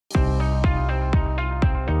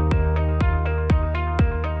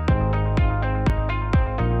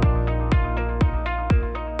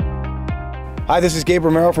Hi, this is Gabe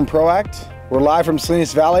Romero from ProAct. We're live from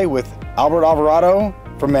Salinas Valley with Albert Alvarado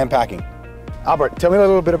from Mann Packing. Albert, tell me a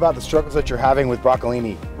little bit about the struggles that you're having with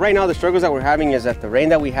Broccolini. Right now, the struggles that we're having is that the rain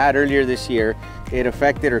that we had earlier this year, it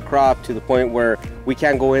affected our crop to the point where we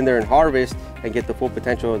can't go in there and harvest and get the full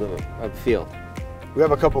potential of the field. We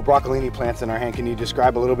have a couple Broccolini plants in our hand. Can you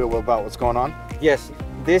describe a little bit about what's going on? Yes,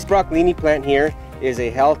 this Broccolini plant here is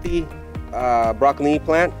a healthy Broccolini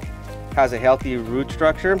plant, has a healthy root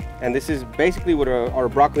structure, and this is basically what our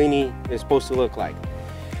Broccolini is supposed to look like.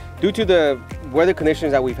 Due to the weather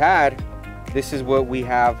conditions that we've had, this is what we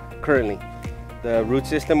have currently. The root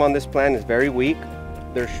system on this plant is very weak.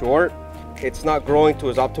 They're short. It's not growing to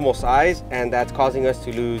its optimal size, and that's causing us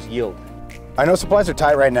to lose yield. I know supplies are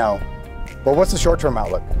tight right now, but what's the short-term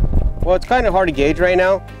outlook? Well, it's kind of hard to gauge right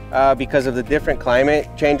now because of the different climate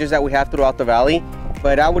changes that we have throughout the valley.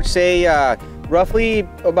 But I would say roughly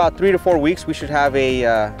about 3 to 4 weeks, we should have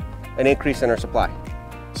an increase in our supply.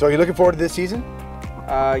 So are you looking forward to this season?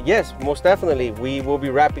 Yes, most definitely. We will be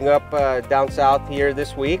wrapping up down south here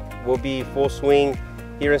this week. We'll be full swing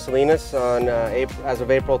here in Salinas on as of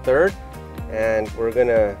April 3rd. And we're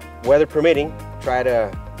gonna, weather permitting, try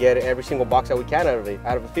to get every single box that we can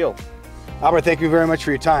out of the field. Albert, thank you very much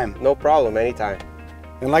for your time. No problem, anytime.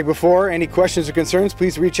 And like before, any questions or concerns,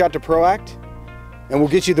 please reach out to ProAct, and we'll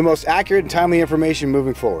get you the most accurate and timely information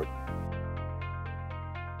moving forward.